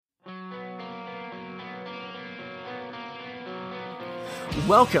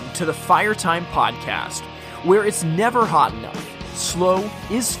Welcome to the Fire Time Podcast, where it's never hot enough, slow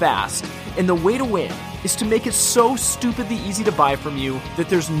is fast, and the way to win is to make it so stupidly easy to buy from you that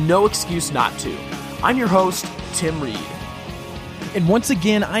there's no excuse not to. I'm your host, Tim Reed. And once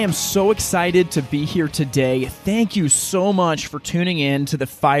again, I am so excited to be here today. Thank you so much for tuning in to the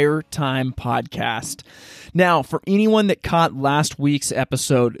Fire Time Podcast. Now, for anyone that caught last week's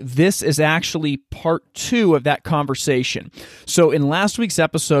episode, this is actually part 2 of that conversation. So in last week's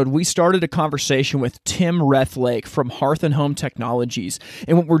episode, we started a conversation with Tim Rethlake from Hearth and Home Technologies.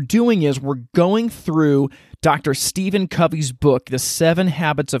 And what we're doing is we're going through Dr. Stephen Covey's book, The 7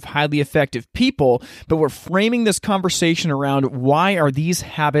 Habits of Highly Effective People, but we're framing this conversation around why are these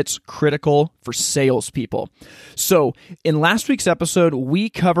habits critical for salespeople. So in last week's episode, we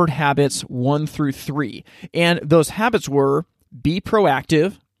covered habits 1 through 3, and those habits were be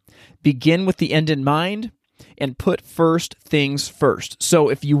proactive, begin with the end in mind, and put first things first. So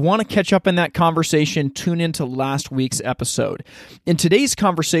if you want to catch up in that conversation, tune into last week's episode. In today's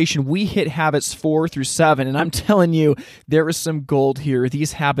conversation, we hit habits 4 through 7, and I'm telling you, there is some gold here.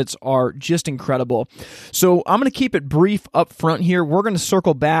 These habits are just incredible. So I'm going to keep it brief up front here. We're going to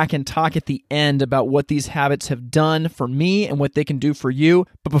circle back and talk at the end about what these habits have done for me and what they can do for you.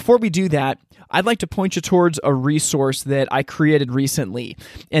 But before we do that, I'd like to point you towards a resource that I created recently.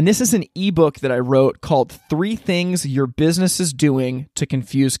 And this is an ebook that I wrote called 3 Things Your Business is Doing to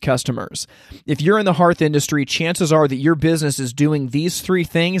Confuse Customers. If you're in the hearth industry, chances are that your business is doing these 3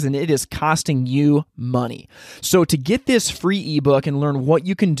 things and it is costing you money. So to get this free ebook and learn what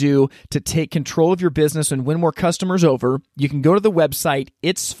you can do to take control of your business and win more customers over, you can go to the website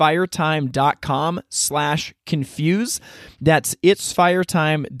itsfiretime.com/confuse. That's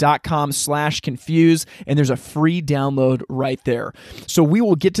itsfiretime.com/confuse, and there's a free download right there. So we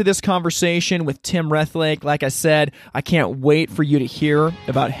will get to this conversation with Tim Rethlake. Like I said, I can't wait for you to hear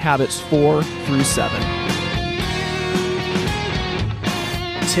about habits 4 through 7.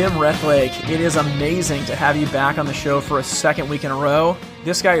 Tim Rethlake, it is amazing to have you back on the show for a second week in a row.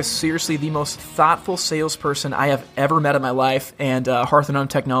 This guy is seriously the most thoughtful salesperson I have ever met in my life, and Hearth and Home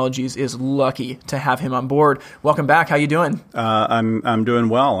Technologies is lucky to have him on board. Welcome back. How you doing? I'm doing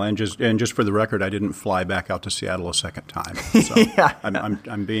well, and just for the record, I didn't fly back out to Seattle a second time. So yeah.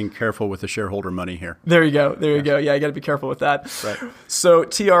 I'm being careful with the shareholder money here. There you go. There you go. Yeah, you got to be careful with that. Right. So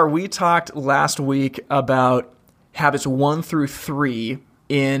TR, we talked last week about habits 1 through 3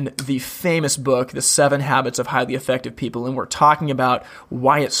 in the famous book, The 7 Habits of Highly Effective People, and we're talking about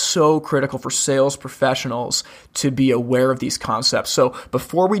why it's so critical for sales professionals to be aware of these concepts. So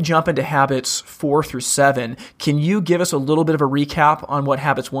before we jump into habits 4 through 7, can you give us a little bit of a recap on what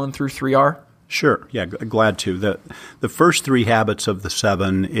habits 1 through 3 are? Sure. Yeah, glad to. The first 3 habits of the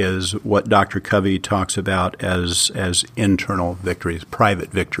 7 is what Dr. Covey talks about as internal victories,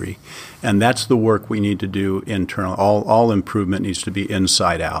 private victory. And that's the work we need to do internal. All improvement needs to be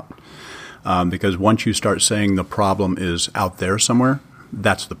inside out. Because once you start saying the problem is out there somewhere,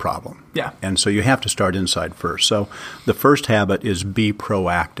 that's the problem. Yeah. And so you have to start inside first. So the first habit is be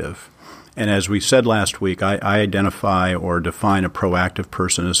proactive. And as we said last week, I identify or define a proactive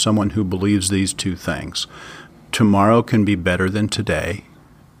person as someone who believes these 2 things. Tomorrow can be better than today.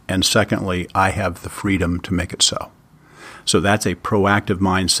 And secondly, I have the freedom to make it so. So that's a proactive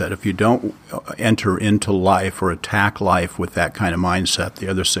mindset. If you don't enter into life or attack life with that kind of mindset, the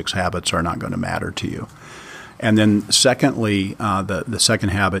other 6 habits are not going to matter to you. And then secondly, the second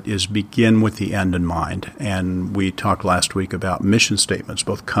habit is begin with the end in mind. And we talked last week about mission statements,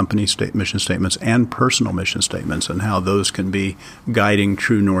 both company mission statements and personal mission statements, and how those can be guiding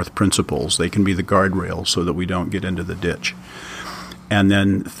true north principles. They can be the guardrails so that we don't get into the ditch. And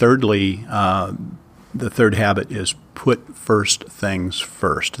then thirdly, the third habit is put first things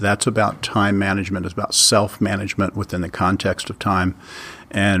first. That's about time management. It's about self-management within the context of time.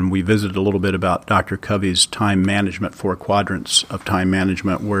 And we visited a little bit about Dr. Covey's time management, 4 quadrants of time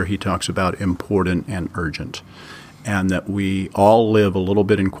management, where he talks about important and urgent. And that we all live a little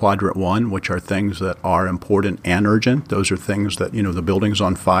bit in quadrant 1, which are things that are important and urgent. Those are things that, the building's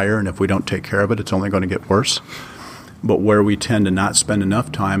on fire, and if we don't take care of it, it's only going to get worse. But where we tend to not spend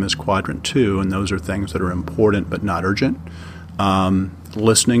enough time is quadrant 2, and those are things that are important but not urgent.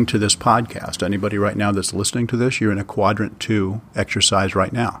 Listening to this podcast, anybody right now that's listening to this, you're in a quadrant 2 exercise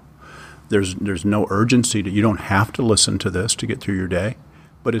right now. There's no urgency you don't have to listen to this to get through your day,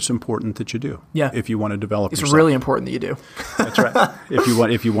 but it's important that you do. Yeah. If you want to develop yourself. It's really important that you do. That's right.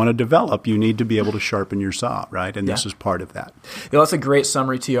 If you want to develop, you need to be able to sharpen your saw, right? And this is part of that. Yeah, that's a great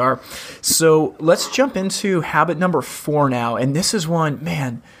summary, TR. So let's jump into habit number 4 now. And this is one,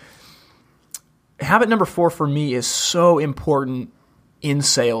 man, habit number 4 for me is so important in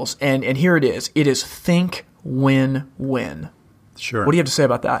sales. And here it is. It is think win-win. Sure. What do you have to say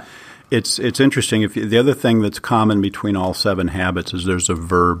about that? It's interesting. The other thing that's common between all 7 habits is there's a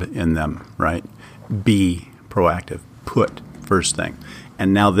verb in them, right? Be proactive. Put first thing.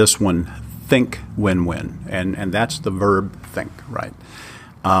 And now this one, think win-win. And that's the verb think, right?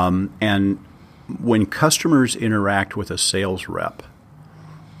 And when customers interact with a sales rep,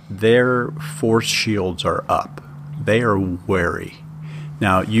 their force shields are up. They are wary.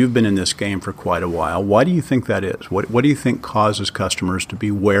 Now, you've been in this game for quite a while. Why do you think that is? What do you think causes customers to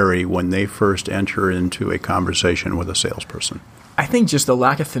be wary when they first enter into a conversation with a salesperson? I think just the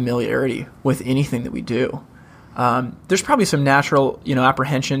lack of familiarity with anything that we do. There's probably some natural,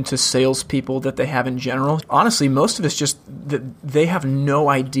 apprehension to salespeople that they have in general. Honestly, most of it's just that they have no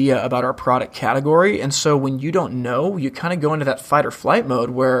idea about our product category. And so when you don't know, you kind of go into that fight or flight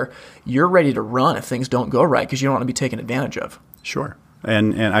mode where you're ready to run if things don't go right because you don't want to be taken advantage of. Sure.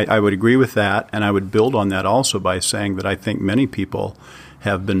 And I would agree with that. And I would build on that also by saying that I think many people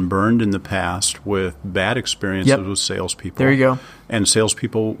have been burned in the past with bad experiences with salespeople. There you go. And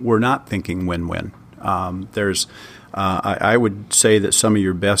salespeople were not thinking win-win. I would say that some of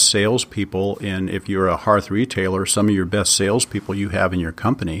your best salespeople, if you're a hearth retailer, some of your best salespeople you have in your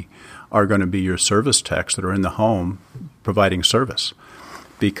company are going to be your service techs that are in the home providing service.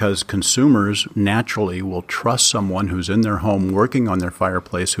 Because consumers naturally will trust someone who's in their home working on their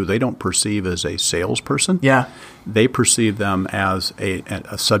fireplace who they don't perceive as a salesperson. Yeah. They perceive them as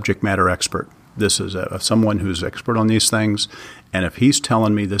a subject matter expert. This is someone who's expert on these things. And if he's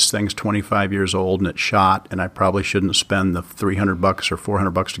telling me this thing's 25 years old and it's shot and I probably shouldn't spend the $300 or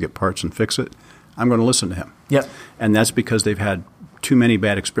 $400 to get parts and fix it, I'm going to listen to him. Yep. And that's because they've had too many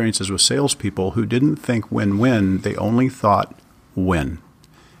bad experiences with salespeople who didn't think win-win. They only thought win.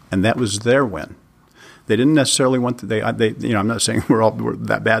 And that was their win. They didn't necessarily want I'm not saying we're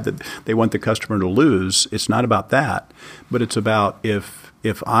that bad that they want the customer to lose. It's not about that, but it's about if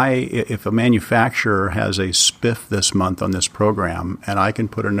a manufacturer has a spiff this month on this program and I can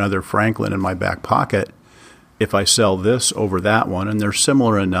put another Franklin in my back pocket, if I sell this over that one and they're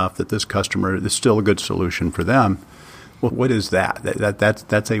similar enough that this customer is still a good solution for them, well, what is that?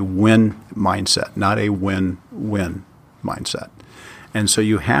 That's a win mindset, not a win-win mindset. And so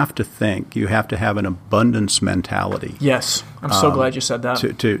you have to have an abundance mentality. Yes, I'm so glad you said that.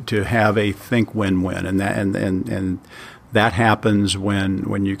 To have a think win-win, and that happens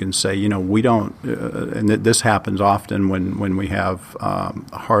when you can say, we don't, and this happens often when we have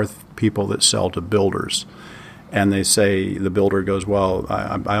hearth people that sell to builders, and they say, the builder goes, well,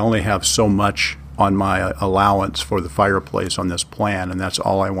 I only have so much on my allowance for the fireplace on this plan, and that's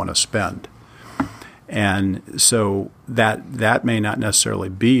all I want to spend. And so that may not necessarily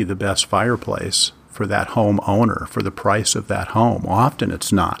be the best fireplace for that home owner for the price of that home. Often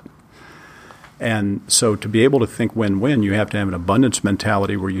it's not. And so to be able to think win-win, you have to have an abundance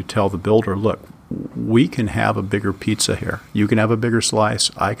mentality where you tell the builder, look, we can have a bigger pizza here. You can have a bigger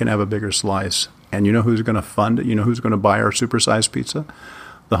slice. I can have a bigger slice. And you know who's going to fund it? You know who's going to buy our supersized pizza?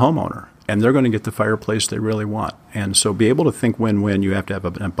 The homeowner. And they're going to get the fireplace they really want. And so be able to think win-win, you have to have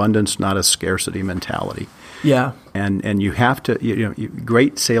an abundance, not a scarcity mentality. Yeah. And you have to,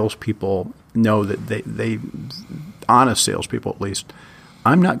 great salespeople know that they honest salespeople at least,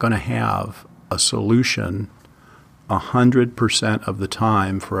 I'm not going to have a solution 100% of the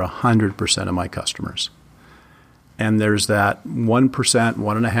time for 100% of my customers. And there's that 1%,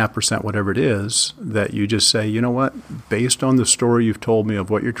 1.5%, whatever it is, that you just say, you know what, based on the story you've told me of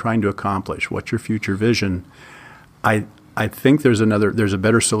what you're trying to accomplish, what's your future vision, I think there's a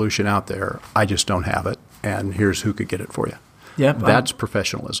better solution out there. I just don't have it, and here's who could get it for you. Yeah, that's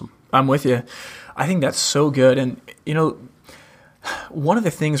professionalism. I'm with you. I think that's so good. And, one of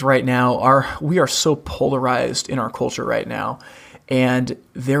the things right now we are so polarized in our culture right now. And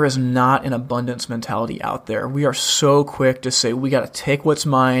there is not an abundance mentality out there. We are so quick to say, we got to take what's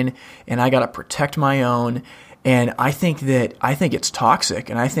mine and I got to protect my own. And I think it's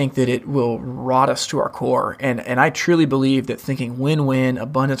toxic, and I think that it will rot us to our core. And I truly believe that thinking win-win,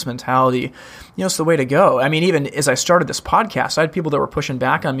 abundance mentality, it's the way to go. I mean, even as I started this podcast, I had people that were pushing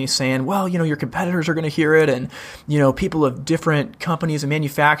back on me saying, well, your competitors are going to hear it, and, people of different companies and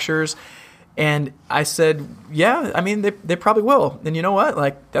manufacturers. And I said, yeah, I mean, they probably will. And you know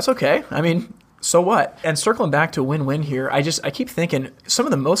what? That's okay. I mean, so what? And circling back to win-win here, I keep thinking some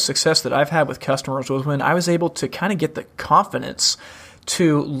of the most success that I've had with customers was when I was able to kind of get the confidence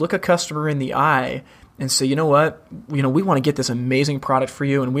to look a customer in the eye and say, you know what, we want to get this amazing product for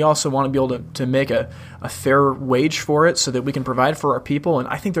you, and we also want to be able to make a fair wage for it so that we can provide for our people, and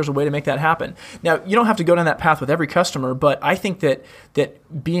I think there's a way to make that happen. Now, you don't have to go down that path with every customer, but I think that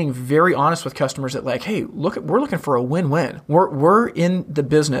being very honest with customers that like, hey, we're looking for a win-win. We're in the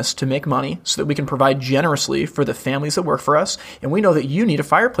business to make money so that we can provide generously for the families that work for us, and we know that you need a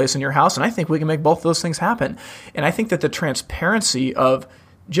fireplace in your house, and I think we can make both of those things happen. And I think that the transparency of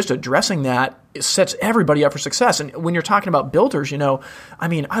just addressing that sets everybody up for success. And when you're talking about builders,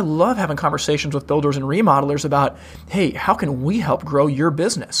 I love having conversations with builders and remodelers about, hey, how can we help grow your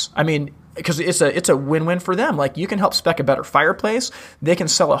business? Because it's a win-win for them. Like, you can help spec a better fireplace, they can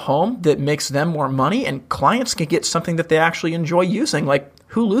sell a home that makes them more money, and clients can get something that they actually enjoy using. Like,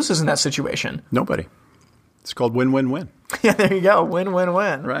 who loses in that situation? Nobody. It's called win-win-win. Yeah, there you go.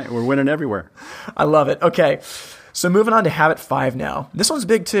 Win-win-win. Right. We're winning everywhere. I love it. Okay. So moving on to habit 5 now. This one's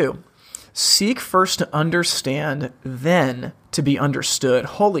big too. Seek first to understand, then to be understood.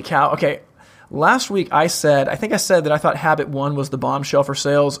 Holy cow. Okay. Last week I think I said that I thought habit 1 was the bombshell for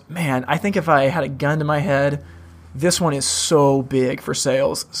sales. Man, I think if I had a gun to my head, this one is so big for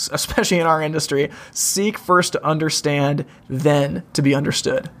sales, especially in our industry. Seek first to understand, then to be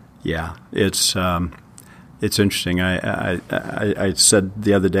understood. Yeah. It's interesting. I said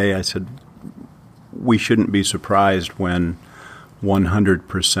the other day, I said, we shouldn't be surprised when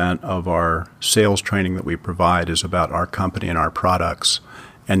 100% of our sales training that we provide is about our company and our products.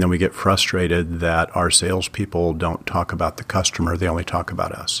 And then we get frustrated that our salespeople don't talk about the customer. They only talk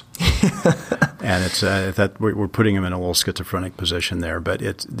about us. And it's that we're putting them in a little schizophrenic position there. But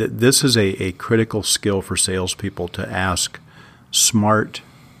this is a critical skill for salespeople to ask smart,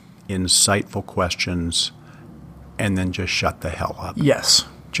 insightful questions and then just shut the hell up. Yes.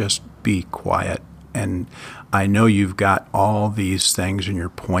 Just be quiet. And I know you've got all these things in your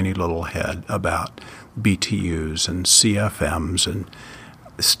pointy little head about BTUs and CFMs and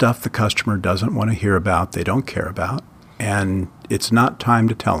stuff the customer doesn't want to hear about, they don't care about, and it's not time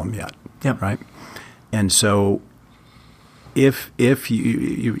to tell them yet. Yep. Right? And so if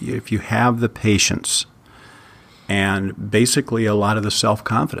you have the patience and basically a lot of the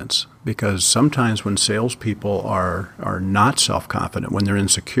self-confidence, because sometimes when salespeople are not self-confident, when they're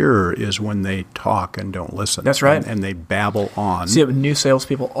insecure, is when they talk and don't listen. That's right. And they babble on. See it with new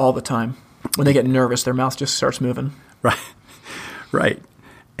salespeople all the time. When they get nervous, their mouth just starts moving. Right. Right.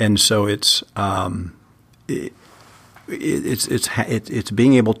 And so it's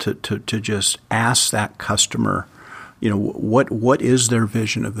being able to just ask that customer, what is their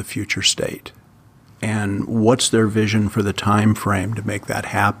vision of the future state? And what's their vision for the time frame to make that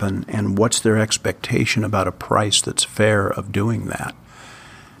happen? And what's their expectation about a price that's fair of doing that?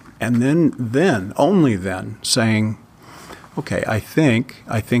 And then only then saying, okay, I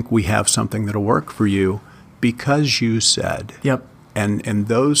think we have something that'll work for you because you said. Yep. And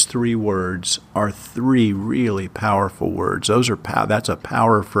those 3 words are 3 really powerful words. That's a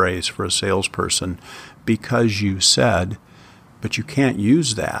power phrase for a salesperson, because you said, but you can't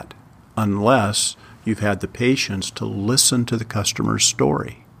use that unless you've had the patience to listen to the customer's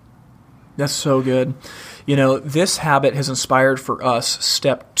story. That's so good. This habit has inspired for us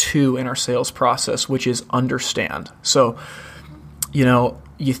step 2 in our sales process, which is understand. So,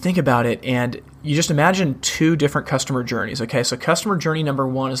 you think about it and you just imagine 2 different customer journeys. Okay, so customer journey number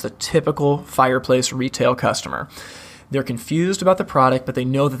 1 is the typical fireplace retail customer. They're confused about the product, but they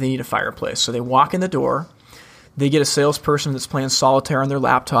know that they need a fireplace. So they walk in the door. They get a salesperson that's playing solitaire on their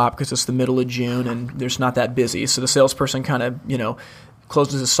laptop because it's the middle of June and there's not that busy. So the salesperson kind of,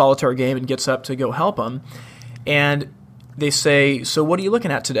 closes his solitaire game and gets up to go help them. And they say, so what are you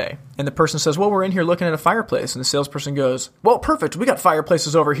looking at today? And the person says, well, we're in here looking at a fireplace. And the salesperson goes, well, perfect. We got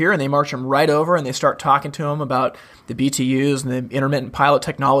fireplaces over here. And they march them right over and they start talking to them about the BTUs and the intermittent pilot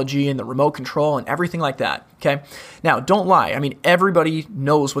technology and the remote control and everything like that. Okay. Now, don't lie. Everybody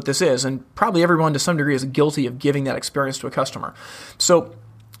knows what this is, and probably everyone to some degree is guilty of giving that experience to a customer. So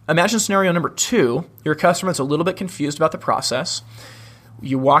imagine scenario number 2. You're a customer that's a little bit confused about the process.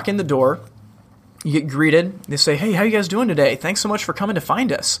 You walk in the door. You get greeted. They say, hey, how you guys doing today? Thanks so much for coming to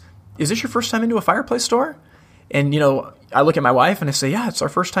find us. Is this your first time into a fireplace store? And, I look at my wife and I say, yeah, it's our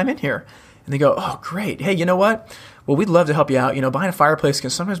first time in here. And they go, oh, great. Hey, you know what? Well, we'd love to help you out. Buying a fireplace can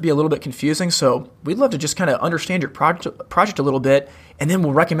sometimes be a little bit confusing. So we'd love to just kind of understand your project a little bit. And then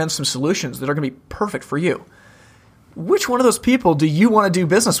we'll recommend some solutions that are going to be perfect for you. Which one of those people do you want to do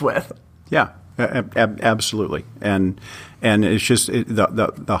business with? Yeah, absolutely. And it's just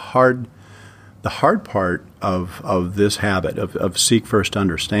the The hard part of this habit of seek first,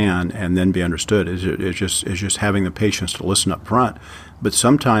 understand, and then be understood is just having the patience to listen up front. But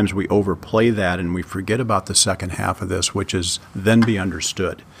sometimes we overplay that and we forget about the second half of this, which is then be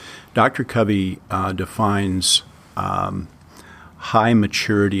understood. Dr. Covey defines high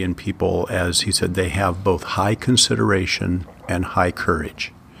maturity in people as, he said, they have both high consideration and high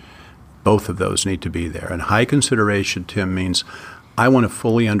courage. Both of those need to be there. And high consideration, Tim, means I want to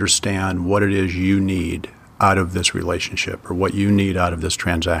fully understand what it is you need out of this relationship or what you need out of this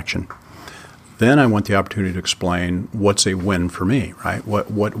transaction. Then I want the opportunity to explain what's a win for me, right?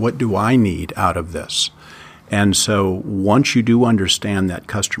 What do I need out of this? And so once you do understand that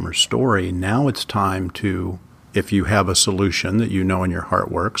customer story, now it's time to, if you have a solution that you know in your heart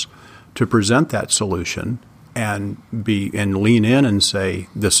works, to present that solution and lean in and say,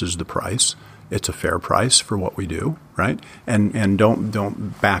 this is the price. It's a fair price for what we do, right? And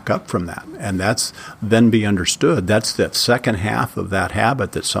don't back up from that. And that's then be understood. That's that second half of that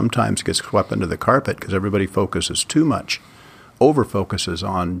habit that sometimes gets swept under the carpet because everybody focuses too much, over-focuses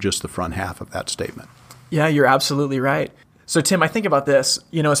on just the front half of that statement. Yeah, you're absolutely right. So Tim, I think about this,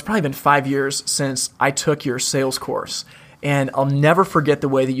 it's probably been 5 years since I took your sales course. And I'll never forget the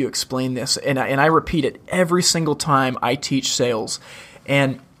way that you explain this. And I repeat it every single time I teach sales.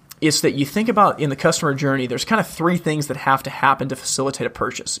 And it's that you think about in the customer journey, there's kind of three things that have to happen to facilitate a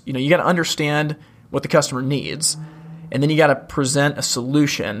purchase. You got to understand what the customer needs, and then you got to present a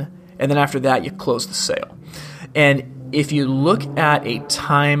solution, and then after that, you close the sale. And if you look at a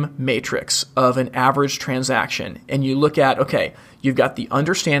time matrix of an average transaction, and you look at, okay, you've got the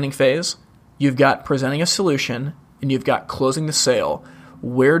understanding phase, you've got presenting a solution, and you've got closing the sale,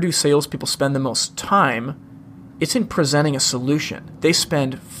 where do salespeople spend the most time? It's in presenting a solution. They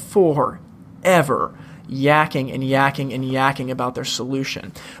spend forever yakking and yakking and yakking about their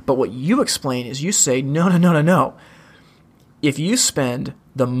solution. But what you explain is you say, no. If you spend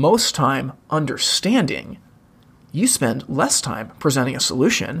the most time understanding, you spend less time presenting a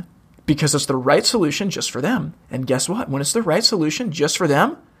solution because it's the right solution just for them. And guess what? When it's the right solution just for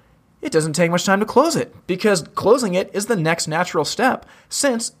them, it doesn't take much time to close it because closing it is the next natural step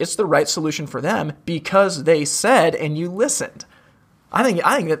since it's the right solution for them because they said and you listened. I think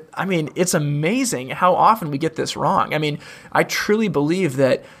it's amazing how often we get this wrong. I truly believe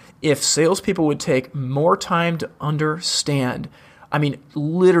that if salespeople would take more time to understand,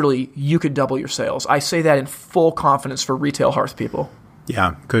 literally you could double your sales. I say that in full confidence for retail hearth people.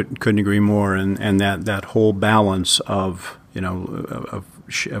 Yeah, couldn't agree more. And that whole balance of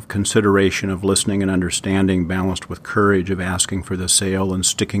consideration, of listening and understanding, balanced with courage of asking for the sale and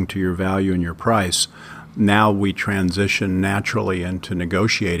sticking to your value and your price. Now we transition naturally into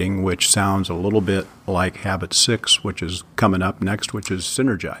negotiating, which sounds a little bit like habit 6, which is coming up next, which is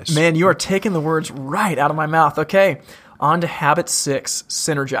synergize. Man, you are taking the words right out of my mouth. Okay, on to habit 6,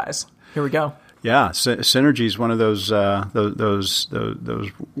 synergize. Here we go. Yeah, synergy is one of those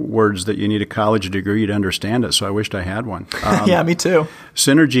words that you need a college degree to understand it. So I wished I had one. Yeah, me too.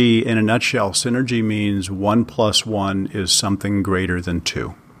 Synergy, in a nutshell, synergy means 1 + 1 is something greater than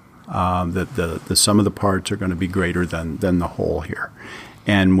 2. That the sum of the parts are going to be greater than the whole here.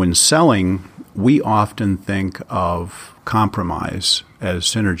 And when selling, we often think of compromise as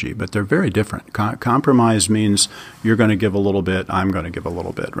synergy, but they're very different. Compromise means you're going to give a little bit, I'm going to give a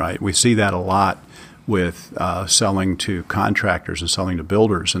little bit, right? We see that a lot with selling to contractors and selling to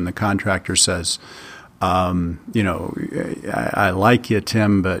builders, and the contractor says, I like you,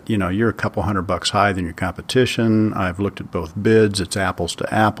 Tim, but you're a couple $100 higher than your competition. I've looked at both bids; it's apples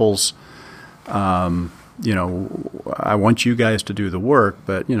to apples. I want you guys to do the work,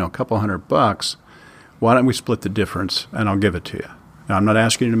 but a couple $100. Why don't we split the difference and I'll give it to you? Now, I'm not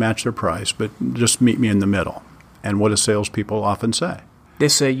asking you to match their price, but just meet me in the middle. And what do salespeople often say? They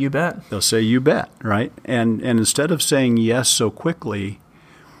say, you bet. They'll say, you bet, right? And instead of saying yes so quickly,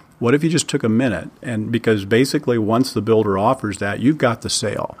 what if you just took a minute? And because basically once the builder offers that, you've got the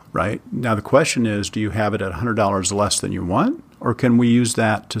sale, right? Now the question is, do you have it at $100 less than you want? Or can we use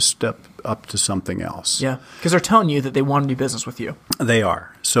that to step up to something else? Yeah, because they're telling you that they want to do business with you. They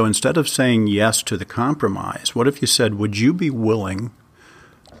are. So instead of saying yes to the compromise, what if you said, would you be willing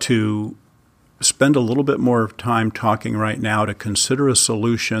to spend a little bit more time talking right now to consider a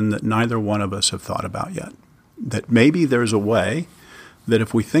solution that neither one of us have thought about yet? That maybe there's a way that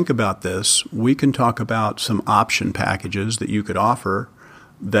if we think about this, we can talk about some option packages that you could offer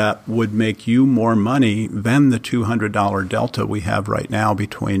that would make you more money than the $200 delta we have right now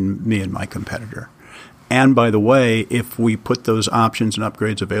between me and my competitor. And by the way, if we put those options and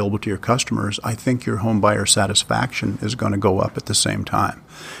upgrades available to your customers, I think your home buyer satisfaction is going to go up at the same time.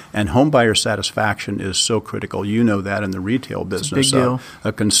 And home buyer satisfaction is so critical. You know that in the retail business. It's a big deal.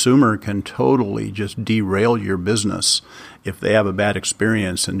 A consumer can totally just derail your business if they have a bad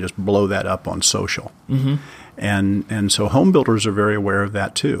experience and just blow that up on social. Mm-hmm. And so home builders are very aware of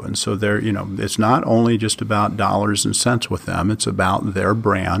that too. And so they're, it's not only just about dollars and cents with them. It's about their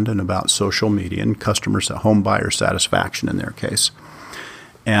brand and about social media and home buyer satisfaction in their case.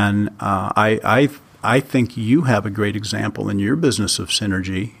 And I think you have a great example in your business of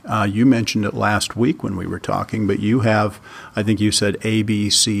synergy. You mentioned it last week when we were talking, but you have, I think you said A,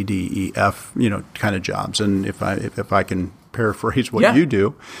 B, C, D, E, F, kind of jobs. And if I can paraphrase what you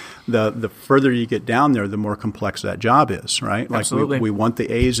do, the further you get down there, the more complex that job is, right? Like Absolutely. we want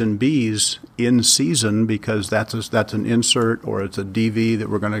the A's and B's in season because that's an insert or it's a DV that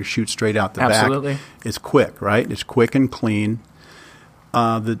we're going to shoot straight out the Absolutely. back. It's quick, right? It's quick and clean.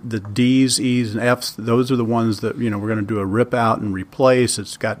 The D's, E's, and F's, those are the ones that, we're going to do a rip out and replace.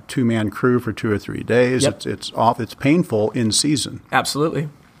 It's got 2-man crew for 2 or 3 days. Yep. It's painful in season. Absolutely.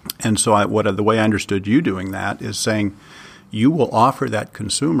 And so the way I understood you doing that is saying you will offer that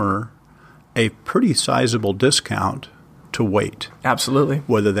consumer a pretty sizable discount to wait. Absolutely.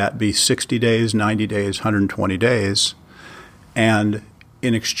 Whether that be 60 days, 90 days, 120 days. And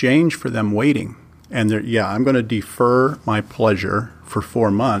in exchange for them waiting, and I'm going to defer my pleasure for 4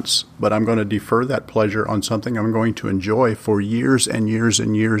 months, but I'm going to defer that pleasure on something I'm going to enjoy for years and years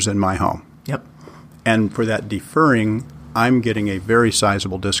and years in my home. Yep. And for that deferring, I'm getting a very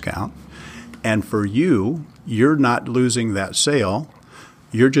sizable discount. And for you, you're not losing that sale.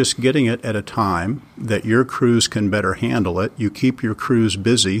 You're just getting it at a time that your crews can better handle it. You keep your crews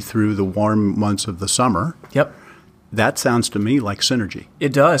busy through the warm months of the summer. Yep. That sounds to me like synergy.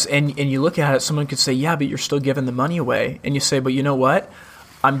 It does. And you look at it, someone could say, yeah, but you're still giving the money away. And you say, but you know what?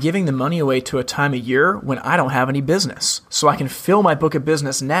 I'm giving the money away to a time of year when I don't have any business. So I can fill my book of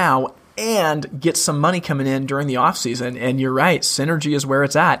business now and get some money coming in during the off season. And you're right, synergy is where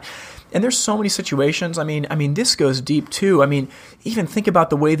it's at. And there's so many situations. I mean, this goes deep too. I mean, even think about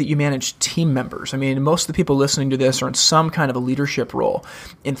the way that you manage team members. I mean, most of the people listening to this are in some kind of a leadership role.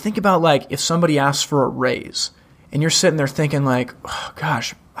 And think about like if somebody asks for a raise and you're sitting there thinking like, oh,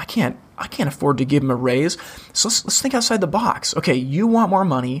 gosh, I can't afford to give them a raise. So let's think outside the box. Okay, you want more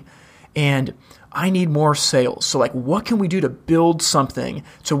money and I need more sales. So like, what can we do to build something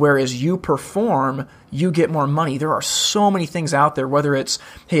to where as you perform, you get more money? There are so many things out there, whether it's,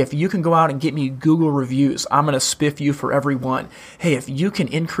 hey, if you can go out and get me Google reviews, I'm going to spiff you for every one. Hey, if you can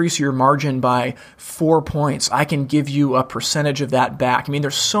increase your margin by 4 points, I can give you a percentage of that back. I mean,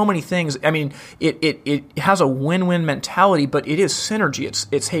 there's so many things. I mean, it has a win-win mentality, but it is synergy.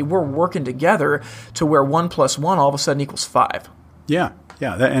 It's hey, we're working together to where 1 + 1 all of a sudden equals 5. Yeah.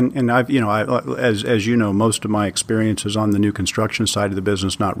 Yeah, and I've as you know, most of my experience is on the new construction side of the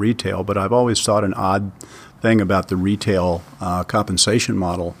business, not retail. But I've always thought an odd thing about the retail compensation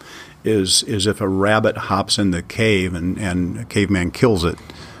model is if a rabbit hops in the cave and a caveman kills it,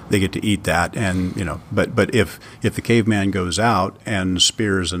 they get to eat that. And but if the caveman goes out and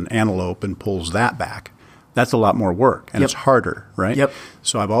spears an antelope and pulls that back, that's a lot more work, and it's harder, right? Yep.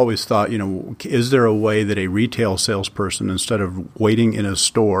 So I've always thought, is there a way that a retail salesperson, instead of waiting in a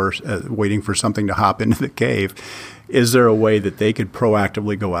store, waiting for something to hop into the cave, is there a way that they could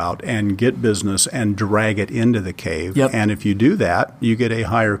proactively go out and get business and drag it into the cave? Yep. And if you do that, you get a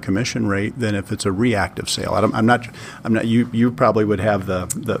higher commission rate than if it's a reactive sale. I'm not. You probably would have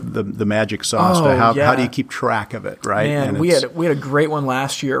the magic sauce to how do you keep track of it, right? Man, we had a great one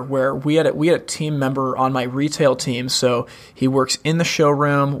last year where we had a team member on my retail team. So he works in the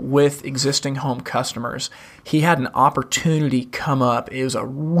showroom with existing home customers. He had an opportunity come up. It was a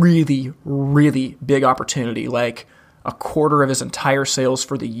really, really big opportunity, like a quarter of his entire sales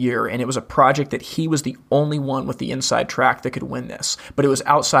for the year. And it was a project that he was the only one with the inside track that could win this, but it was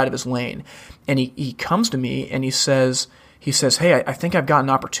outside of his lane. And he comes to me and he says, hey, I think I've got an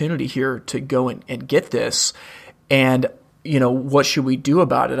opportunity here to go and get this. And what should we do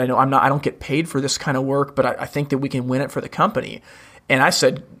about it? I know I don't get paid for this kind of work, but I think that we can win it for the company. And I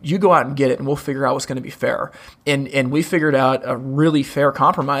said, you go out and get it and we'll figure out what's going to be fair. And we figured out a really fair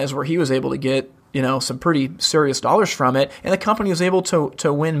compromise where he was able to get, some pretty serious dollars from it. And the company was able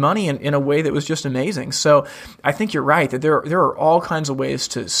to win money in a way that was just amazing. So I think you're right that there are all kinds of ways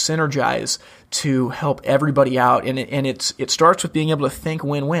to synergize to help everybody out. And it starts with being able to think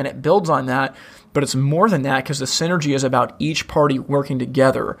win-win. It builds on that. But it's more than that because the synergy is about each party working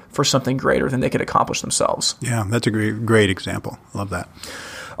together for something greater than they could accomplish themselves. Yeah, that's a great example. Love that.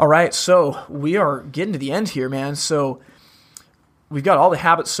 All right, so we are getting to the end here, man. So we've got all the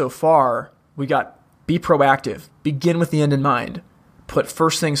habits so far. We got be proactive, begin with the end in mind, put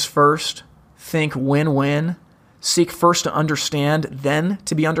first things first, think win-win, seek first to understand, then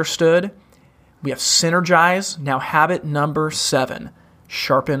to be understood. We have synergize. Now habit number 7,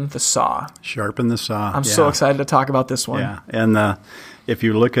 sharpen the saw. Sharpen the saw. I'm so excited to talk about this one. Yeah, and if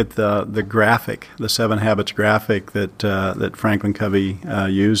you look at the graphic, the 7 Habits graphic that Franklin Covey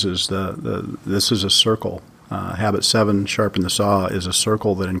uses, this is a circle. Habit 7, sharpen the saw, is a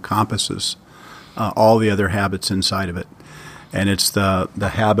circle that encompasses all the other habits inside of it, and it's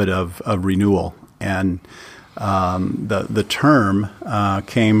the habit of renewal. And the term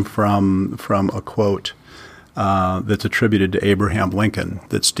came from a quote that's attributed to Abraham Lincoln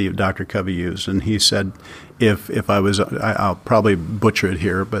that Dr. Covey used, and he said, "If I was, I'll probably butcher it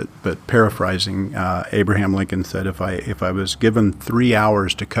here, but paraphrasing, Abraham Lincoln said, if I was given 3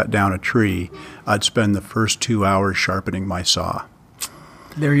 hours to cut down a tree, I'd spend the first 2 hours sharpening my saw."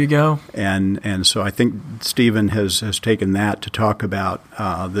 There you go. And so I think Stephen has taken that to talk about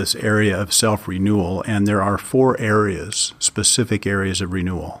this area of self-renewal, and there are 4 areas, specific areas of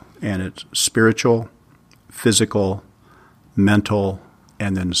renewal, and it's spiritual, physical, mental,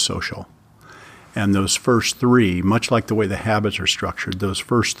 and then social. And those first 3, much like the way the habits are structured, those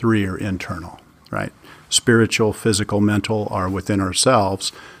first 3 are internal, right? Spiritual, physical, mental are within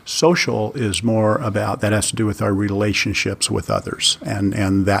ourselves. Social is more about, that has to do with our relationships with others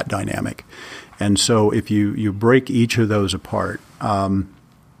and that dynamic. And so if you break each of those apart, and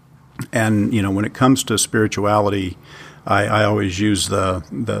when it comes to spirituality, I always use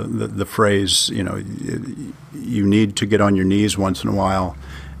the phrase, you need to get on your knees once in a while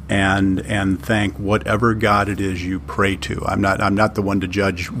and thank whatever God it is you pray to. I'm not the one to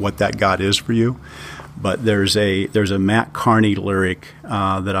judge what that God is for you, but there's a Matt Carney lyric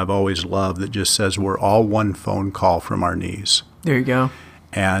that I've always loved that just says, "We're all one phone call from our knees." There you go.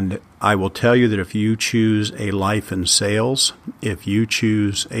 And I will tell you that if you choose a life in sales, if you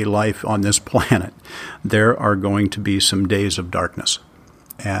choose a life on this planet, there are going to be some days of darkness,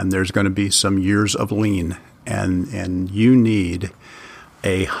 and there's going to be some years of lean, and you need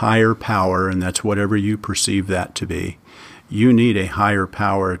a higher power, and that's whatever you perceive that to be. You need a higher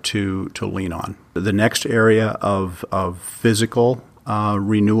power to lean on. The next area of physical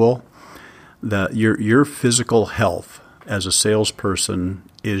renewal, your physical health as a salesperson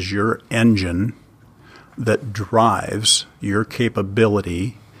is your engine that drives your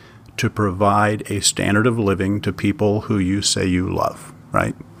capability to provide a standard of living to people who you say you love,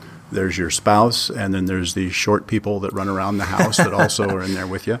 right? There's your spouse, and then there's these short people that run around the house that also are in there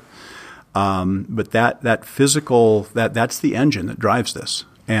with you. But that physical, that's the engine that drives this.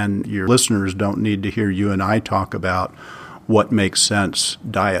 And your listeners don't need to hear you and I talk about what makes sense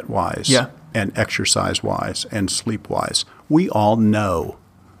diet-wise and exercise-wise and sleep-wise. We all know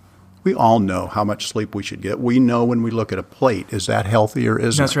how much sleep we should get. We know when we look at a plate, is that healthy or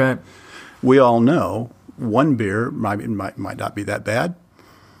isn't it? That's right. We all know one beer might not be that bad.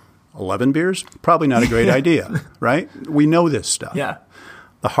 11 beers, probably not a great idea, right? We know this stuff. Yeah.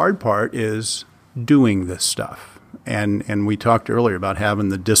 The hard part is doing this stuff. And we talked earlier about having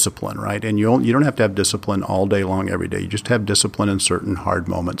the discipline, right? And you don't have to have discipline all day long every day. You just have discipline in certain hard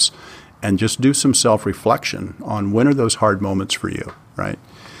moments. And just do some self-reflection on when are those hard moments for you, right?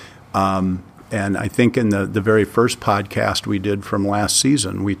 And I think in the very first podcast we did from last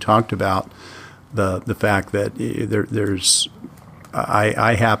season, we talked about the fact that there's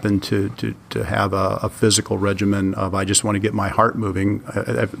I happen to have a physical regimen of I just want to get my heart moving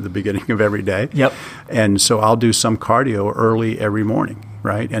at the beginning of every day. Yep. And so I'll do some cardio early every morning,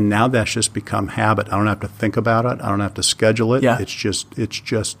 right? And now that's just become habit. I don't have to think about it. I don't have to schedule it. Yeah. It's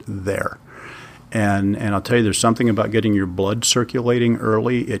just there. And I'll tell you, there's something about getting your blood circulating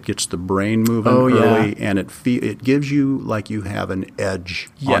early. It gets the brain moving early, and it gives you like you have an edge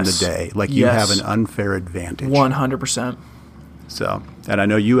on the day, like you have an unfair advantage. 100%. So, and I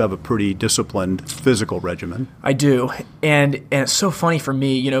know you have a pretty disciplined physical regimen. I do, and it's so funny for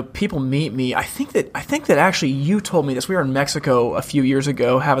me. People meet me. I think that actually you told me this. We were in Mexico a few years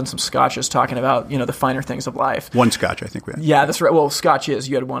ago, having some scotches, talking about the finer things of life. One scotch, I think we had. Yeah, that's right. Well, scotch is.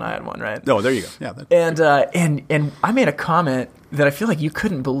 You had one, I had one, right? Oh, there you go. Yeah. And I made a comment that I feel like you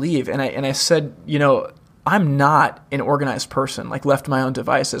couldn't believe, and I said, I'm not an organized person, like left to my own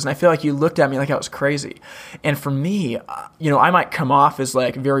devices. And I feel like you looked at me like I was crazy. And for me, I might come off as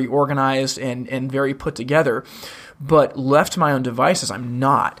like very organized and very put together, but left to my own devices, I'm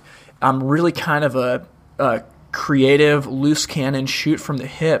not. I'm really kind of a creative, loose cannon, shoot from the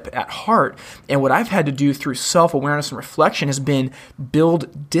hip at heart. And what I've had to do through self-awareness and reflection has been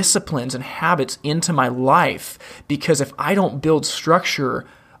build disciplines and habits into my life, because if I don't build structure,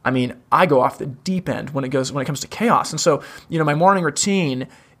 I go off the deep end when it comes to chaos. And so, my morning routine,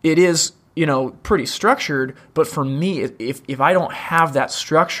 it is, pretty structured, but for me, if I don't have that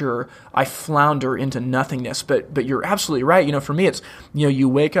structure, I flounder into nothingness. But you're absolutely right. For me, it's, you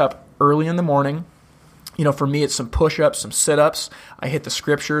wake up early in the morning. For me, it's some push-ups, some sit-ups. I hit the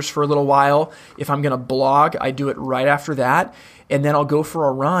scriptures for a little while. If I'm going to blog, I do it right after that. And then I'll go for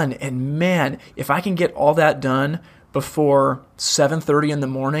a run. And man, if I can get all that done before 7:30 in the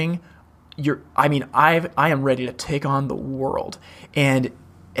morning, I am ready to take on the world. And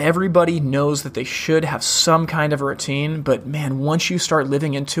everybody knows that they should have some kind of a routine. But man, once you start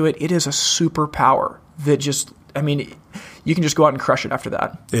living into it, it is a superpower that just, you can just go out and crush it after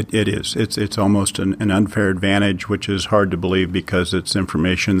that. It is. It's almost an unfair advantage, which is hard to believe because it's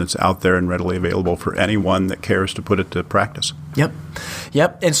information that's out there and readily available for anyone that cares to put it to practice.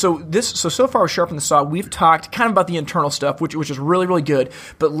 Yep. And so so far with Sharpen the Saw, we've talked kind of about the internal stuff, which is really, really good.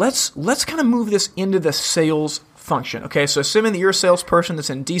 But let's kind of move this into the sales function. Okay, so assuming that you're a salesperson that's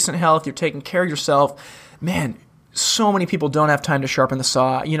in decent health, you're taking care of yourself, man. So many people don't have time to sharpen the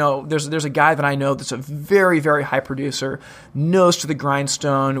saw. There's a guy that I know that's a very, very high producer, nose to the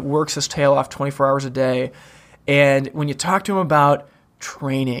grindstone, works his tail off 24 hours a day. And when you talk to him about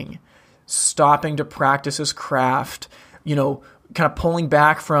training, stopping to practice his craft, kind of pulling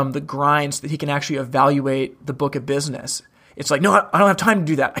back from the grind so that he can actually evaluate the book of business, it's like, no, I don't have time to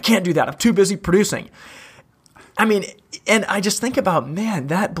do that. I can't do that. I'm too busy producing. And I just think about, man,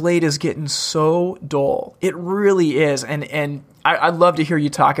 that blade is getting so dull. It really is. And I'd love to hear you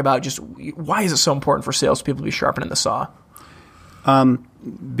talk about just why is it so important for salespeople to be sharpening the saw?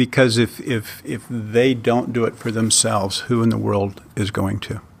 Because if they don't do it for themselves, who in the world is going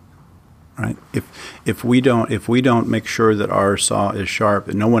to? Right? If we don't make sure that our saw is sharp,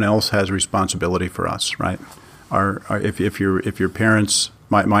 and no one else has responsibility for us, right? If your parents,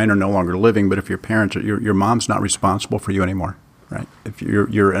 mine are no longer living, but if your parents, your mom's not responsible for you anymore, right? If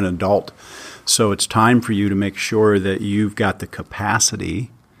you're an adult, so it's time for you to make sure that you've got the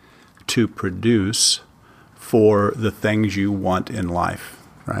capacity to produce for the things you want in life,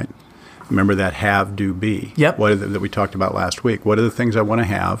 right? Remember that have, do, be. Yep. That we talked about last week. What are the things I want to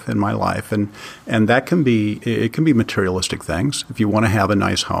have in my life? And that can be materialistic things. If you want to have a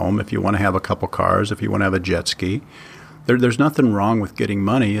nice home, if you want to have a couple cars, if you want to have a jet ski, there's nothing wrong with getting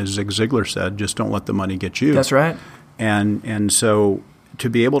money. As Zig Ziglar said, just don't let the money get you. That's right. And so to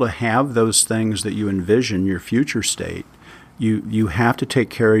be able to have those things that you envision, your future state, you have to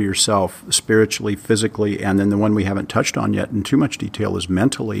take care of yourself spiritually, physically, and then the one we haven't touched on yet in too much detail is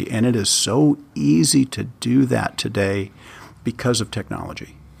mentally. And it is so easy to do that today because of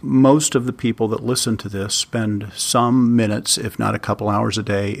technology. Most of the people that listen to this spend some minutes, if not a couple hours a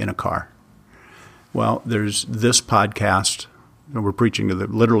day, in a car. Well, there's this podcast. We're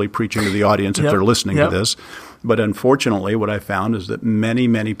literally preaching to the audience if they're listening to this. But unfortunately, what I found is that many,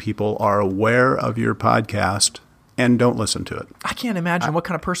 many people are aware of your podcast and don't listen to it. I can't imagine what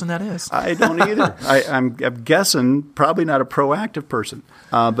kind of person that is. I don't either. I'm guessing probably not a proactive person.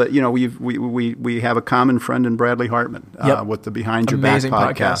 But we have a common friend in Bradley Hartman with the Behind Your Back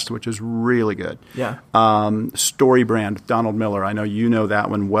podcast, which is really good. Yeah. Story Brand, Donald Miller. I know you know that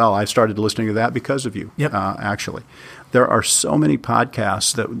one well. I started listening to that because of you. Actually, there are so many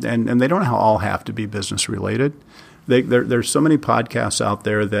podcasts and they don't all have to be business related. There's so many podcasts out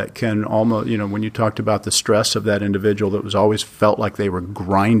there that can almost, when you talked about the stress of that individual that was always felt like they were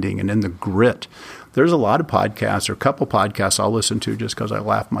grinding and in the grit, there's a lot of podcasts or a couple podcasts I'll listen to just because I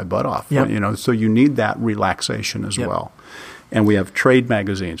laugh my butt off. So you need that relaxation as well. And we have trade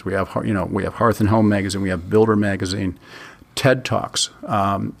magazines. We have Hearth and Home magazine. We have Builder magazine. TED Talks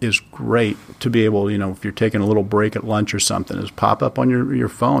is great to be able, if you're taking a little break at lunch or something, is pop up on your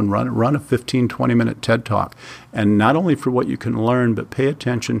phone, run a 15, 20-minute TED Talk. And not only for what you can learn, but pay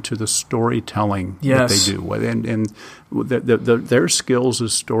attention to the storytelling that they do. And their skills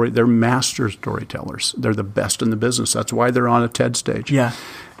as they're master storytellers. They're the best in the business. That's why they're on a TED stage. Yeah.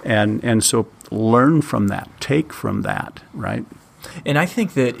 And so learn from that, take from that, right? And I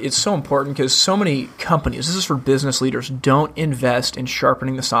think that it's so important because so many companies, this is for business leaders, don't invest in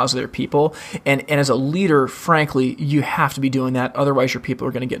sharpening the saws of their people. And as a leader, frankly, you have to be doing that. Otherwise, your people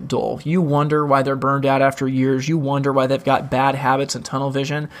are going to get dull. You wonder why they're burned out after years. You wonder why they've got bad habits and tunnel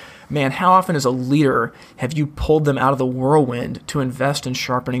vision. man, how often as a leader have you pulled them out of the whirlwind to invest in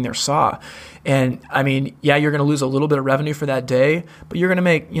sharpening their saw? And I mean, yeah, you're going to lose a little bit of revenue for that day, but you're going to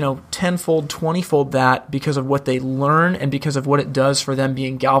make, 10-fold, 20-fold that because of what they learn and because of what it does for them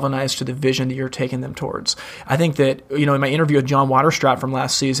being galvanized to the vision that you're taking them towards. I think that, in my interview with John Waterstrat from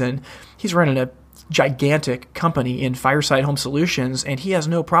last season, he's running a gigantic company in Fireside Home Solutions, and he has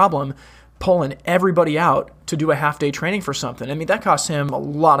no problem pulling everybody out to do a half-day training for something. I mean, that costs him a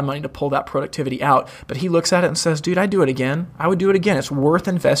lot of money to pull that productivity out, but he looks at it and says, dude, I'd do it again. I would do it again. It's worth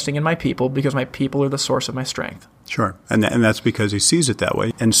investing in my people because my people are the source of my strength. Sure, and that's because he sees it that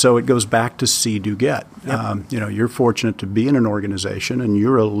way. And so it goes back to see, do, get. Yep. You're fortunate to be in an organization, and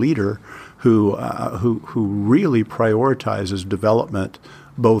you're a leader who really prioritizes development,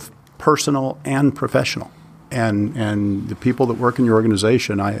 both personal and professional. And the people that work in your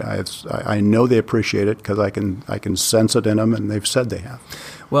organization, I know they appreciate it because I can sense it in them, and they've said they have.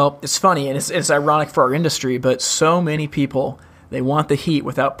 Well, it's funny, and it's ironic for our industry, but so many people, they want the heat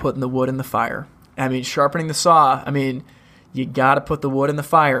without putting the wood in the fire. I mean, sharpening the saw, you got to put the wood in the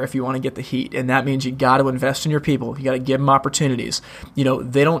fire if you want to get the heat, and that means you got to invest in your people. You got to give them opportunities. They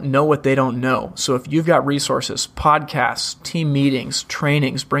don't know what they don't know. So if you've got resources, podcasts, team meetings,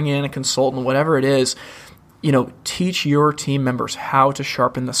 trainings, bringing in a consultant, whatever it is, teach your team members how to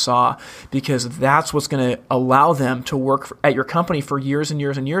sharpen the saw, because that's what's going to allow them to work at your company for years and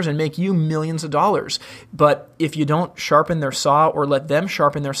years and years and make you millions of dollars. But if you don't sharpen their saw or let them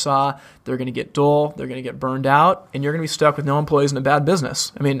sharpen their saw, they're going to get dull, they're going to get burned out, and you're going to be stuck with no employees in a bad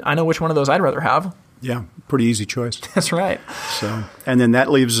business. I know which one of those I'd rather have. Yeah, pretty easy choice. That's right. So, and then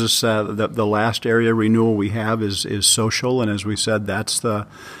that leaves us the last area renewal we have is social, and as we said, that's the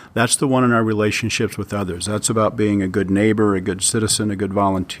one in our relationships with others. That's about being a good neighbor, a good citizen, a good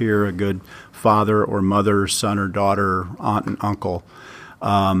volunteer, a good father or mother, son or daughter, aunt and uncle.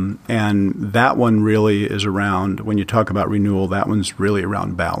 And that one really is around, when you talk about renewal, that one's really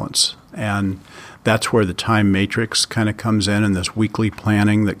around balance. And that's where the time matrix kind of comes in, and this weekly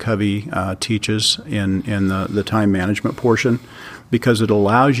planning that Covey teaches in the time management portion, because it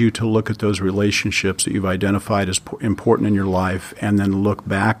allows you to look at those relationships that you've identified as important in your life and then look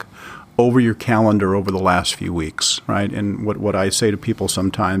back over your calendar over the last few weeks, right? And what I say to people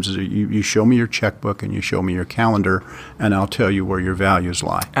sometimes is you show me your checkbook and you show me your calendar, and I'll tell you where your values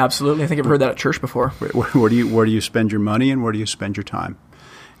lie. Absolutely. I think I've heard that at church before. Where do you spend your money and where do you spend your time?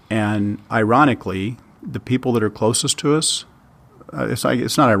 And ironically, the people that are closest to us,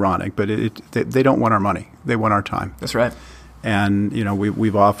 it's not ironic, but they don't want our money. They want our time. That's right. And we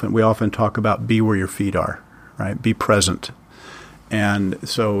often talk about be where your feet are, right? Be present. And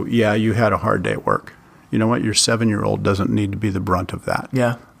so, yeah, you had a hard day at work. You know what? Your 7-year-old doesn't need to be the brunt of that.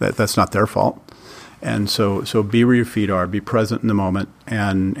 Yeah. That's not their fault. And so be where your feet are. Be present in the moment,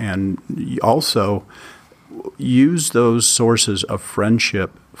 and also use those sources of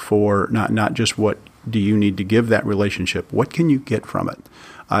friendship for not just what do you need to give that relationship, what can you get from it?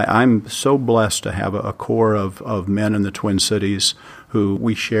 I'm so blessed to have a core of men in the Twin Cities who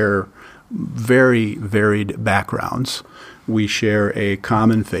we share very varied backgrounds. We share a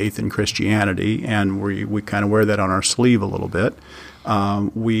common faith in Christianity, and we kind of wear that on our sleeve a little bit.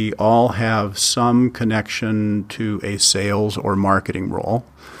 We all have some connection to a sales or marketing role.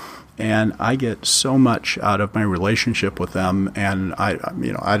 And I get so much out of my relationship with them, and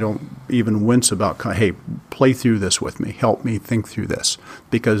I don't even wince about, hey, play through this with me, help me think through this,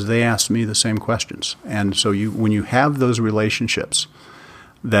 because they ask me the same questions. And so when you have those relationships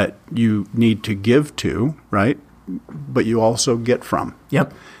that you need to give to, right, but you also get from,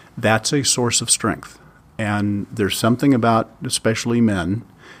 yep, that's a source of strength. And there's something about, especially men,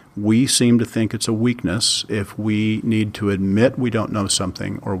 we seem to think it's a weakness if we need to admit we don't know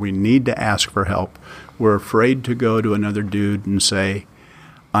something or we need to ask for help. We're afraid to go to another dude and say,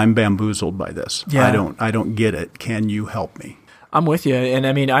 I'm bamboozled by this. Yeah. I don't get it. Can you help me? I'm with you. And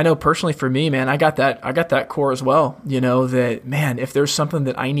I know personally for me, man, I got that core as well. That, man, if there's something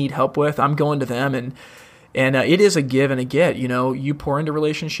that I need help with, I'm going to them, and it is a give and a get. You pour into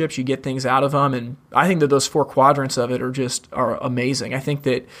relationships, you get things out of them, and I think that those 4 quadrants of it are amazing. I think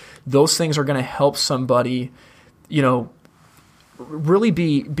that those things are going to help somebody, really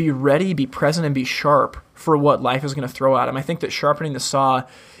be ready, be present, and be sharp for what life is going to throw at them. I think that sharpening the saw,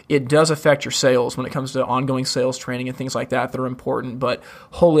 it does affect your sales when it comes to ongoing sales training and things like that are important. But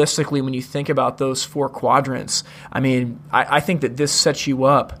holistically, when you think about those 4 quadrants, I think that this sets you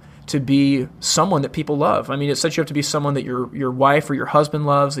up to be someone that people love. It sets you up to be someone that your wife or your husband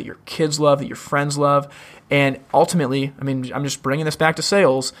loves, that your kids love, that your friends love. And ultimately, I'm just bringing this back to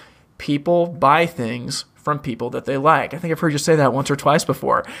sales. People buy things from people that they like. I think I've heard you say that once or twice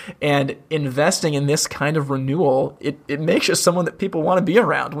before. And investing in this kind of renewal, it makes you someone that people want to be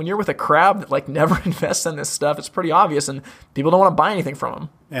around. When you're with a crowd that like never invests in this stuff, it's pretty obvious, and people don't want to buy anything from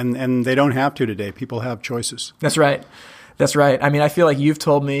them. And they don't have to today. People have choices. That's right. That's right. I mean, I feel like you've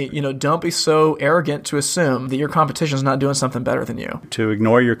told me, don't be so arrogant to assume that your competition is not doing something better than you. To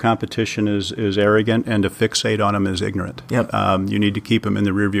ignore your competition is arrogant, and to fixate on them is ignorant. Yep. You need to keep them in the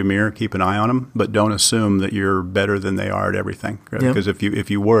rearview mirror, keep an eye on them, but don't assume that you're better than they are at everything. Because if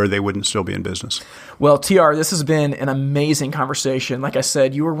you were, they wouldn't still be in business. Well, TR, this has been an amazing conversation. Like I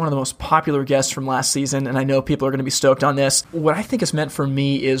said, you were one of the most popular guests from last season, and I know people are going to be stoked on this. What I think it's meant for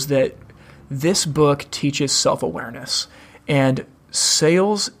me is that this book teaches self-awareness. And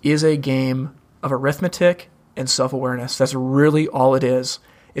sales is a game of arithmetic and self-awareness. That's really all it is.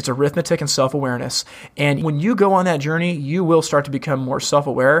 It's arithmetic and self-awareness. And when you go on that journey, you will start to become more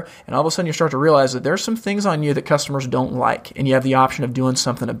self-aware. And all of a sudden you start to realize that there's some things on you that customers don't like. And you have the option of doing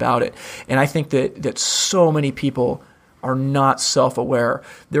something about it. And I think that so many people are not self-aware.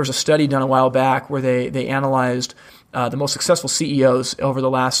 There was a study done a while back where they analyzed the most successful CEOs over the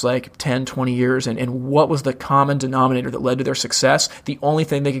last 10, 20 years, and what was the common denominator that led to their success. The only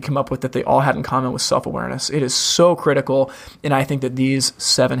thing they could come up with that they all had in common was self-awareness. It is so critical, and I think that these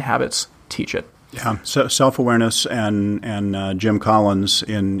 7 habits teach it. Yeah, so self-awareness, and Jim Collins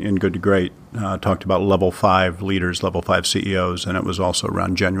in Good to Great talked about level 5 leaders, level 5 CEOs, and it was also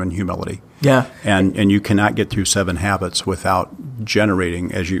around genuine humility. Yeah, and you cannot get through 7 habits without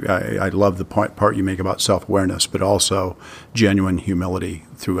generating, I love the part you make about self-awareness, but also genuine humility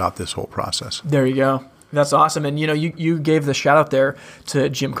throughout this whole process. There you go. That's awesome. And you gave the shout out there to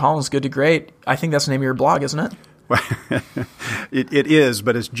Jim Collins, Good to Great. I think that's the name of your blog, isn't it? It is,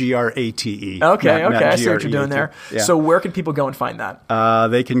 but it's GRATE. Okay. I see what you're doing there. Yeah. So where can people go and find that?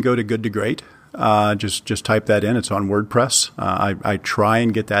 They can go to Good to Great. Just type that in. It's on WordPress. I try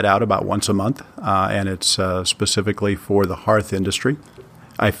and get that out about once a month, and it's specifically for the hearth industry.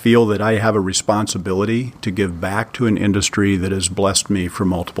 I feel that I have a responsibility to give back to an industry that has blessed me for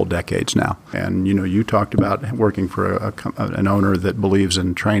multiple decades now. And, you talked about working for an owner that believes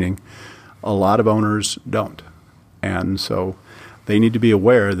in training. A lot of owners don't. And so they need to be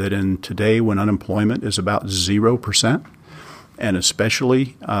aware that in today when unemployment is about 0%, and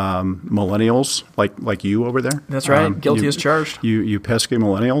especially millennials like you over there. That's right. Guilty as charged. You pesky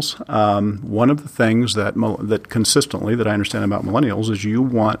millennials. One of the things that consistently that I understand about millennials is you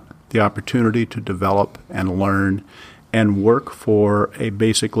want the opportunity to develop and learn and work for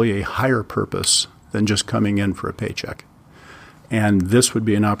basically a higher purpose than just coming in for a paycheck. And this would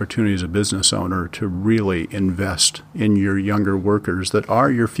be an opportunity as a business owner to really invest in your younger workers that are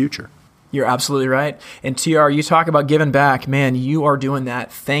your future. You're absolutely right. And TR, you talk about giving back. Man, you are doing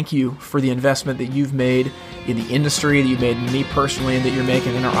that. Thank you for the investment that you've made in the industry, that you've made in me personally, and that you're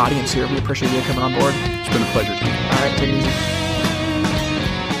making in our audience here. We appreciate you coming on board. It's been a pleasure. All right, take it easy.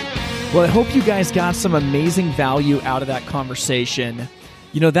 Well, I hope you guys got some amazing value out of that conversation.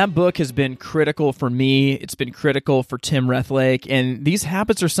 That book has been critical for me. It's been critical for Tim Rethlake. And these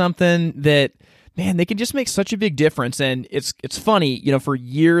habits are something that, man, they can just make such a big difference. And it's funny, for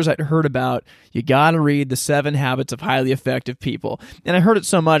years I'd heard about, you got to read the 7 Habits of Highly Effective People. And I heard it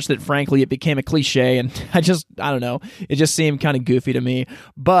so much that, frankly, it became a cliche. And I don't know, it just seemed kind of goofy to me.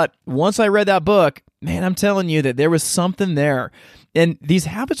 But once I read that book, man, I'm telling you that there was something there. And these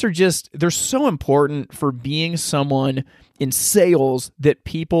habits they're so important for being someone in sales that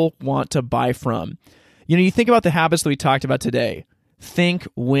people want to buy from. You think about the habits that we talked about today. Think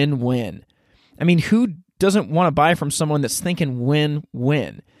win-win. I mean, who doesn't want to buy from someone that's thinking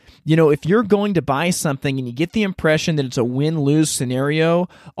win-win? If you're going to buy something and you get the impression that it's a win-lose scenario,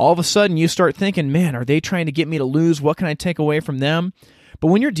 all of a sudden you start thinking, man, are they trying to get me to lose? What can I take away from them? But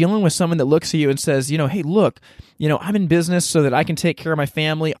when you're dealing with someone that looks at you and says, hey, look, I'm in business so that I can take care of my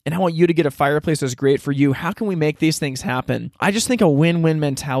family, and I want you to get a fireplace that's great for you. How can we make these things happen? I just think a win-win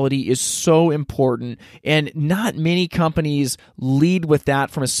mentality is so important, and not many companies lead with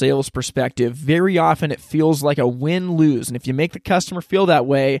that from a sales perspective. Very often it feels like a win-lose, and if you make the customer feel that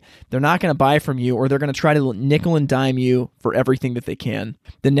way, they're not going to buy from you, or they're going to try to nickel and dime you for everything that they can.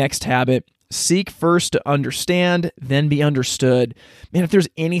 The next habit: seek first to understand, then be understood. Man, if there's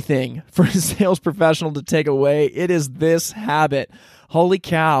anything for a sales professional to take away, it is this habit. Holy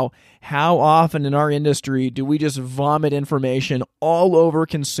cow, how often in our industry do we just vomit information all over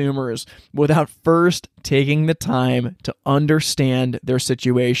consumers without first taking the time to understand their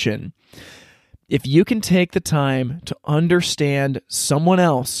situation? If you can take the time to understand someone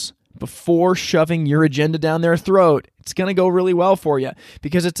else before shoving your agenda down their throat, it's going to go really well for you,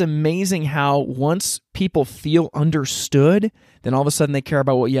 because it's amazing how once people feel understood, then all of a sudden they care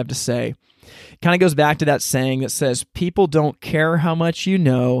about what you have to say. It kind of goes back to that saying that says, people don't care how much you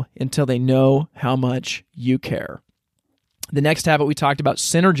know until they know how much you care. The next habit we talked about,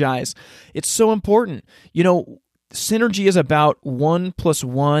 synergize. It's so important. Synergy is about 1 +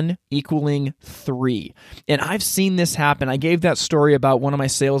 1 = 3. And I've seen this happen. I gave that story about one of my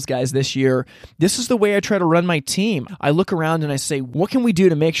sales guys this year. This is the way I try to run my team. I look around and I say, what can we do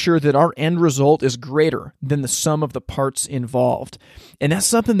to make sure that our end result is greater than the sum of the parts involved? And that's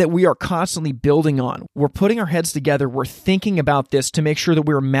something that we are constantly building on. We're putting our heads together. We're thinking about this to make sure that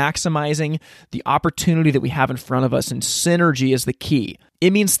we're maximizing the opportunity that we have in front of us. And synergy is the key.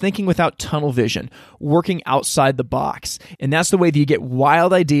 It means thinking without tunnel vision, working outside the box. And that's the way that you get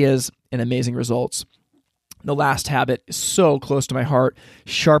wild ideas and amazing results. The last habit is so close to my heart,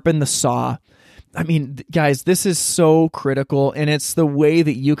 sharpen the saw. I mean, guys, this is so critical, and it's the way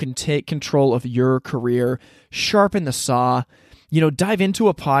that you can take control of your career. Sharpen the saw. Dive into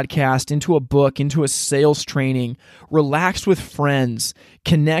a podcast, into a book, into a sales training, relax with friends,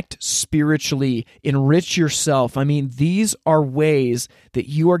 connect spiritually, enrich yourself. I mean, these are ways that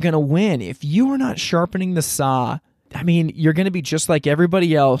you are going to win. If you are not sharpening the saw, you're going to be just like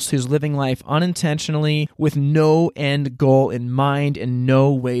everybody else who's living life unintentionally with no end goal in mind and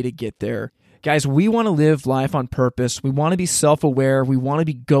no way to get there. Guys, we want to live life on purpose. We want to be self-aware. We want to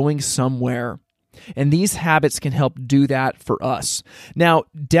be going somewhere. And these habits can help do that for us. Now,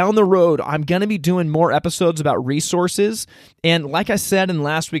 down the road, I'm going to be doing more episodes about resources. And like I said in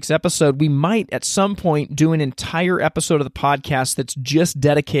last week's episode, we might at some point do an entire episode of the podcast that's just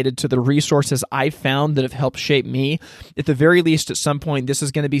dedicated to the resources I found that have helped shape me. At the very least, at some point, this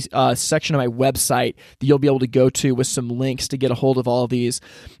is going to be a section of my website that you'll be able to go to with some links to get a hold of all of these.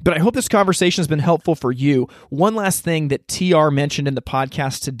 But I hope this conversation has been helpful for you. One last thing that TR mentioned in the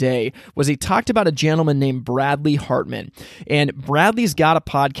podcast today was he talked about a gentleman named Bradley Hartman. And Bradley's got a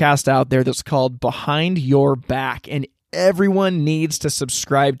podcast out there that's called Behind Your Back. And everyone needs to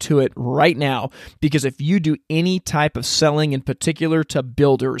subscribe to it right now, because if you do any type of selling, in particular to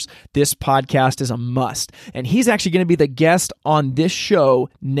builders, this podcast is a must. And he's actually going to be the guest on this show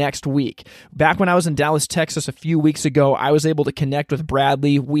next week. Back when I was in Dallas, Texas a few weeks ago, I was able to connect with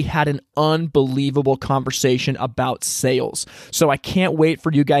Bradley. We had an unbelievable conversation about sales. So I can't wait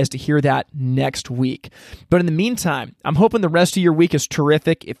for you guys to hear that next week. But in the meantime, I'm hoping the rest of your week is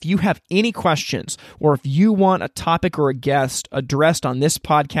terrific. If you have any questions, or if you want a topic or a guest addressed on this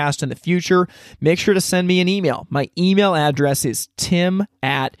podcast in the future, make sure to send me an email. My email address is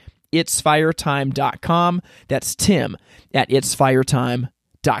tim@itsfiretime.com. That's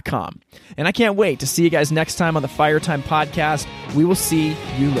tim@itsfiretime.com. And I can't wait to see you guys next time on the Fire Time Podcast. We will see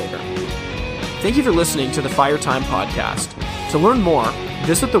you later. Thank you for listening to the Fire Time Podcast. To learn more,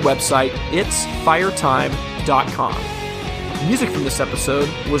 visit the website itsfiretime.com. Music from this episode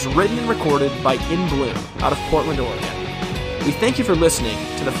was written and recorded by In Bloom out of Portland, Oregon. We thank you for listening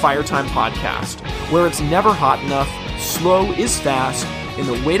to the Fire Time Podcast, where it's never hot enough, slow is fast, and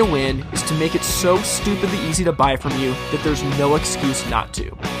the way to win is to make it so stupidly easy to buy from you that there's no excuse not to.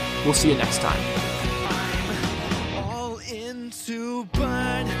 We'll see you next time.